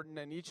important,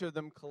 and each of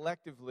them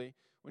collectively,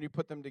 when you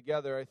put them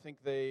together, I think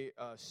they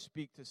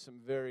speak to some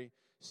very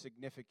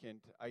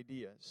significant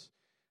ideas.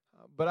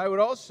 But I would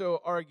also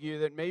argue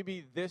that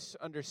maybe this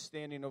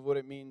understanding of what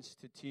it means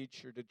to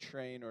teach or to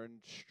train or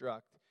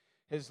instruct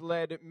has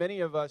led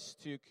many of us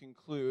to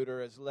conclude,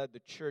 or has led the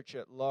church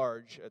at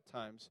large at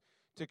times,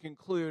 to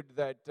conclude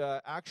that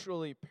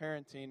actually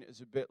parenting is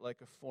a bit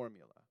like a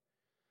formula.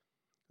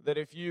 That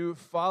if you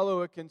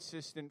follow a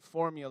consistent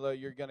formula,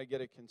 you're going to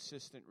get a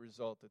consistent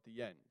result at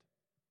the end,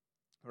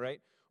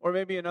 right? Or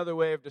maybe another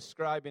way of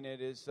describing it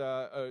is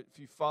if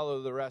you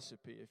follow the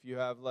recipe. If you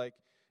have like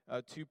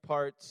 2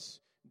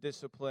 parts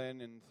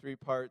discipline and 3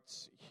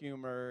 parts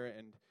humor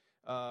and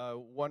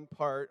 1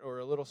 part or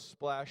a little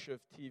splash of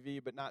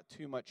TV, but not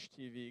too much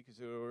TV because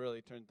it will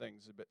really turn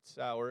things a bit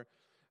sour.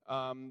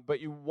 But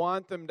you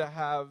want them to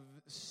have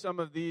some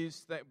of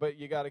these, but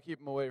you got to keep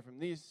them away from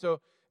these. So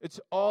it's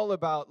all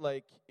about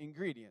like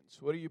ingredients.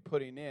 What are you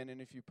putting in?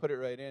 And if you put it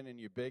right in and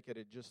you bake it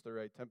at just the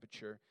right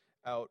temperature,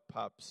 out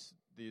pops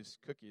these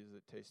cookies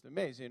that taste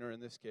amazing, or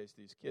in this case,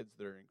 these kids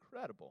that are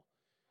incredible.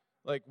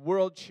 Like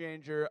world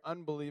changer,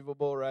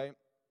 unbelievable, right?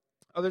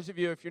 Others of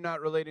you, if you're not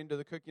relating to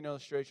the cooking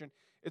illustration,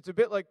 it's a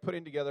bit like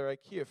putting together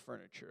IKEA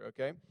furniture,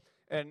 okay?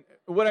 And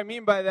what I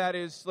mean by that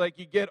is, like,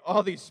 you get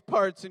all these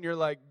parts, and you're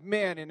like,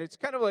 man, and it's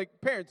kind of like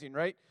parenting,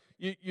 right?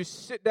 You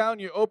sit down,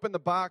 you open the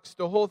box,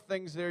 the whole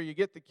thing's there, you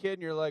get the kid,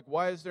 and you're like,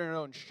 why is there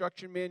no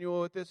instruction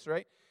manual with this,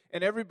 right?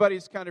 And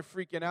everybody's kind of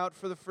freaking out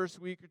for the first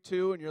week or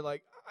two, and you're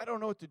like, I don't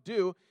know what to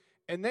do.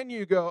 And then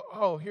you go,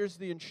 oh, here's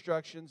the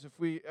instructions.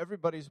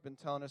 Everybody's been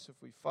telling us if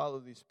we follow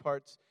these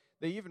parts.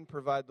 They even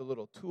provide the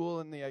little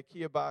tool in the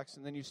IKEA box,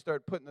 and then you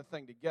start putting the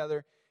thing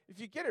together. If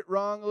you get it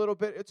wrong a little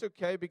bit, it's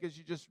okay because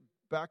you just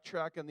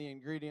backtrack on the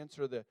ingredients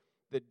or the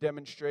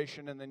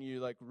demonstration, and then you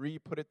like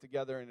re-put it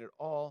together, and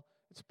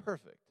it's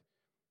perfect.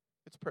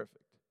 It's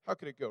perfect. How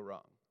could it go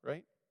wrong,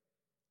 right?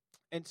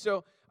 And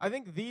so I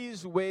think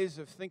these ways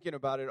of thinking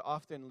about it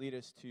often lead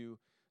us to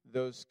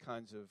those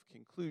kinds of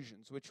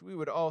conclusions, which we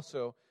would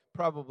also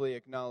probably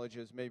acknowledge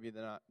as maybe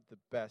not the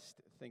best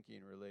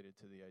thinking related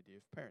to the idea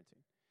of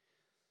parenting.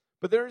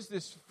 But there is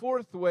this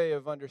fourth way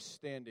of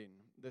understanding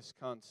this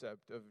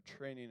concept of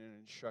training and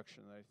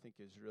instruction that I think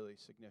is really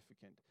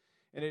significant.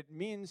 And it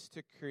means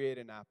to create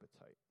an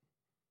appetite.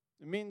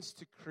 It means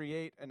to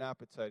create an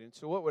appetite. And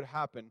so what would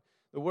happen,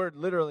 the word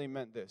literally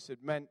meant this.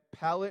 It meant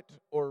palate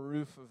or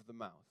roof of the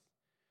mouth.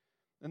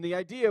 And the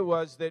idea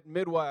was that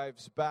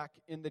midwives back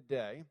in the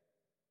day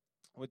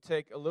would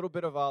take a little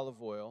bit of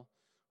olive oil,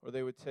 or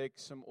they would take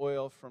some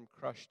oil from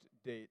crushed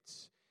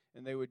dates,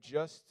 and they would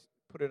just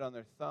put it on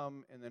their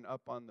thumb and then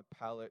up on the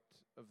palate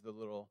of the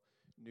little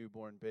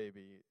newborn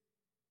baby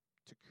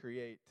to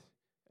create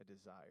a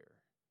desire,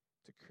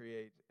 to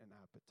create an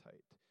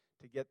appetite,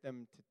 to get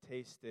them to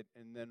taste it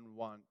and then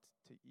want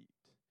to eat.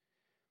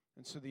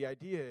 And so the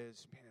idea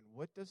is, man,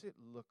 what does it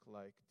look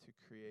like to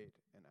create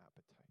an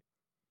appetite?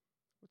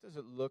 What does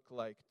it look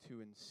like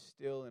to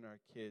instill in our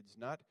kids,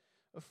 not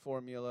a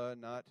formula,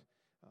 not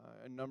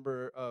a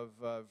number of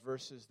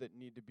verses that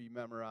need to be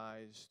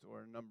memorized,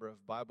 or a number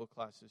of Bible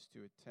classes to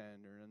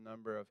attend, or a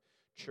number of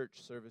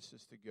church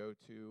services to go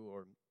to,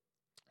 or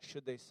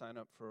should they sign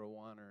up for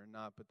Awana or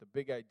not. But the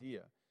big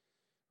idea,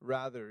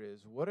 rather,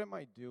 is what am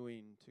I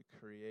doing to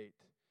create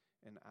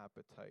an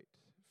appetite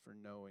for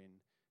knowing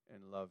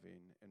and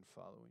loving and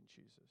following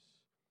Jesus?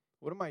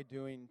 What am I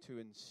doing to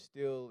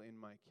instill in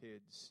my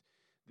kids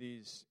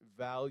these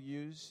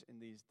values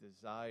and these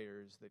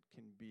desires that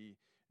can be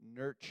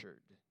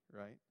nurtured,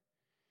 right?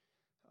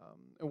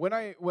 And when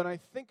I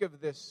think of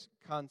this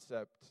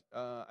concept,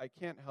 I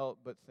can't help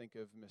but think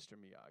of Mr.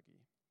 Miyagi,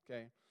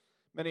 okay?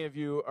 Many of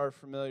you are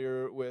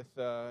familiar with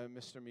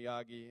Mr.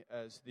 Miyagi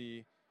as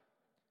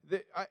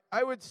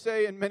I would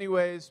say in many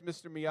ways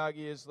Mr.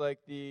 Miyagi is like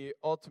the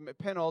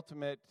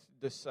penultimate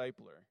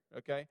discipler,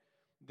 okay?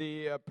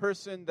 The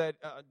person that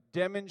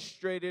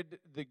demonstrated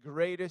the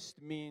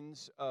greatest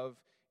means of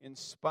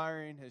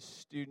inspiring his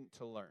student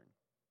to learn.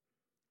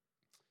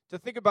 To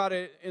think about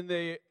it in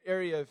the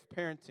area of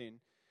parenting,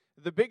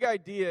 the big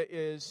idea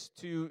is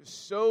to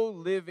so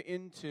live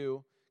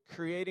into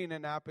creating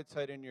an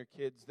appetite in your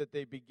kids that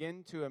they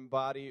begin to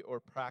embody or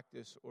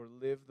practice or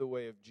live the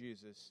way of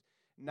Jesus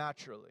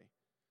naturally.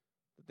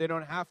 They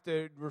don't have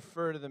to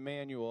refer to the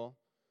manual.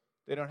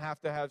 They don't have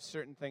to have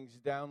certain things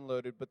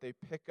downloaded, but they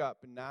pick up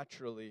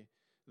naturally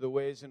the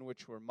ways in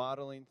which we're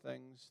modeling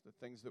things, the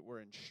things that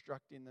we're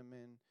instructing them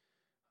in,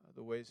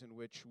 the ways in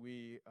which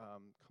we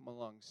come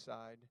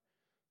alongside.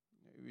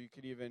 We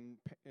could even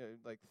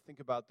think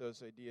about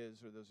those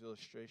ideas or those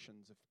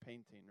illustrations of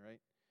painting, right?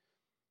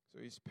 So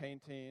he's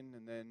painting,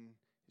 and then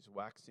he's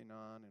waxing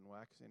on and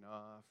waxing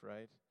off,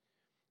 right?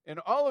 And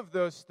all of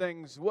those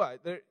things,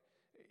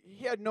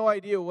 he had no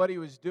idea what he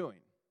was doing.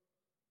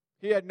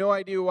 He had no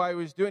idea why he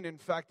was doing it. In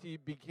fact, he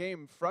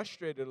became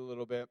frustrated a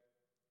little bit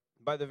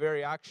by the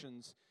very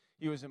actions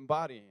he was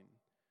embodying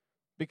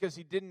because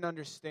he didn't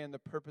understand the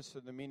purpose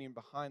or the meaning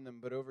behind them.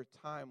 But over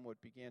time,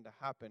 what began to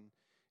happen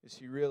is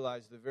he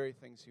realized the very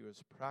things he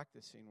was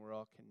practicing were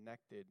all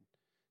connected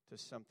to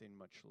something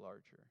much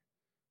larger,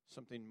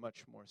 something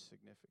much more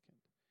significant.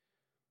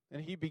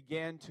 And he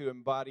began to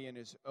embody in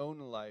his own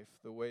life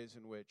the ways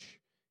in which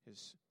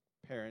his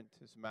parent,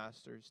 his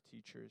master, his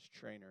teacher, his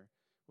trainer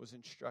was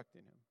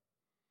instructing him.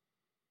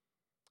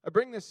 I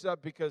bring this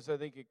up because I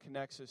think it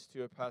connects us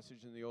to a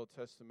passage in the Old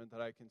Testament that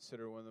I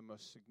consider one of the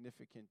most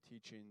significant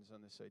teachings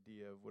on this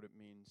idea of what it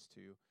means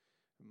to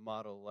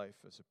model life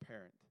as a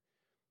parent.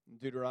 In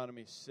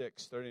Deuteronomy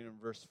 6, starting in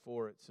verse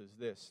 4, it says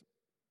this: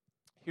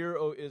 "Hear,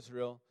 O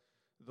Israel,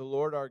 the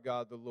Lord our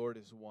God, the Lord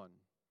is one.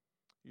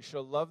 You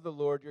shall love the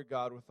Lord your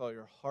God with all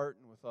your heart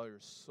and with all your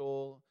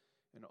soul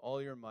and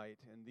all your might.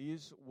 And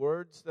these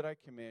words that I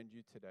command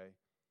you today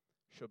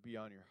shall be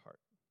on your heart."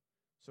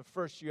 So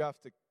first you have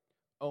to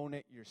own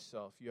it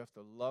yourself. You have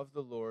to love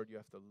the Lord. You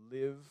have to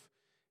live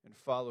and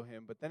follow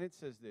him. But then it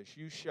says this: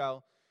 "You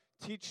shall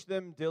teach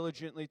them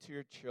diligently to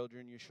your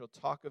children. You shall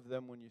talk of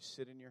them when you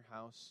sit in your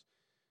house,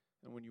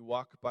 and when you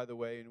walk by the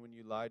way, and when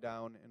you lie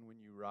down, and when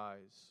you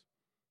rise.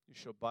 You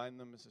shall bind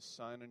them as a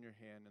sign on your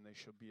hand, and they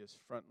shall be as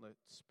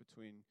frontlets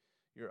between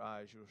your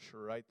eyes. You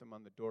shall write them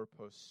on the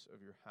doorposts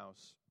of your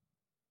house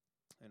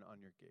and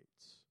on your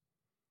gates."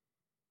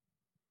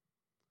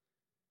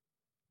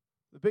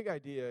 The big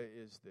idea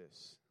is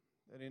this: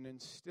 that in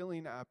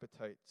instilling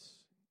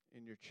appetites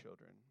in your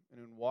children and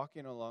in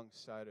walking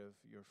alongside of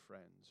your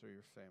friends or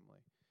your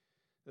family,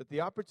 that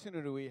the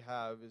opportunity we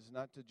have is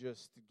not to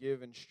just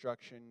give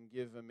instruction,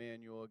 give a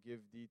manual,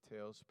 give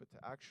details, but to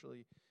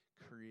actually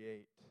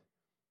create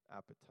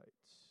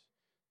appetites,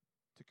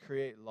 to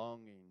create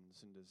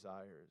longings and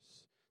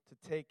desires, to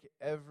take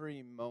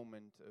every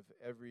moment of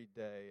every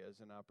day as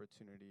an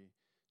opportunity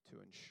to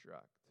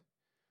instruct.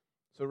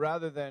 So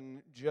rather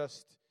than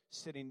just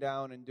sitting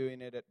down and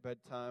doing it at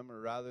bedtime, or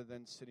rather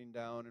than sitting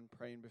down and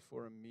praying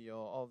before a meal,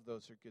 all of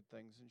those are good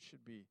things and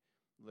should be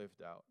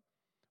lived out.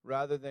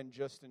 Rather than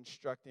just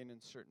instructing in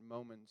certain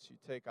moments, you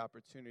take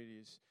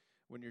opportunities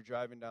when you're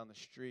driving down the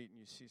street and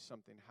you see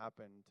something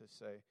happen to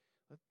say,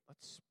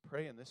 let's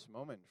pray in this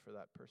moment for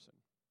that person.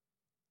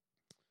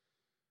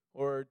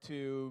 Or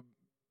to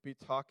be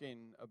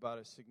talking about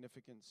a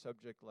significant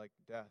subject like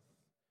death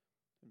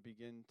and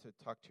begin to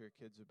talk to your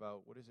kids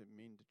about what does it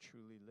mean to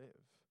truly live?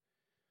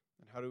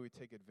 And how do we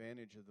take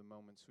advantage of the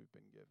moments we've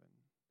been given?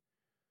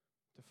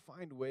 To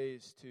find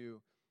ways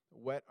to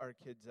whet our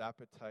kids'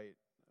 appetite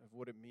of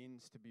what it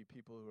means to be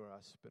people who are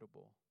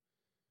hospitable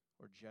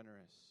or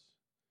generous.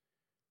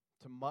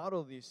 To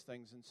model these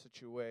things in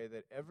such a way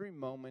that every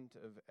moment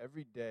of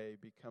every day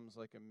becomes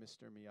like a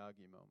Mr.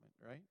 Miyagi moment,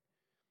 right?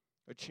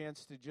 A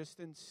chance to just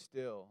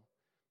instill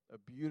a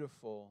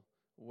beautiful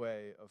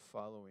way of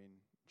following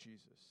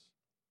Jesus.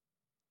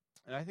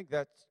 And I think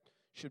that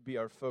should be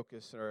our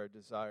focus and our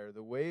desire.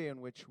 The way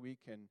in which we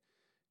can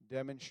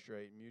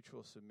demonstrate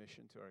mutual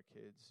submission to our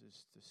kids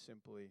is to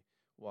simply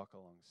walk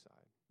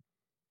alongside,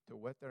 to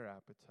whet their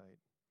appetite,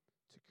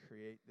 to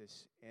create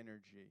this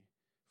energy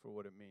for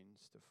what it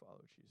means to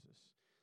follow Jesus.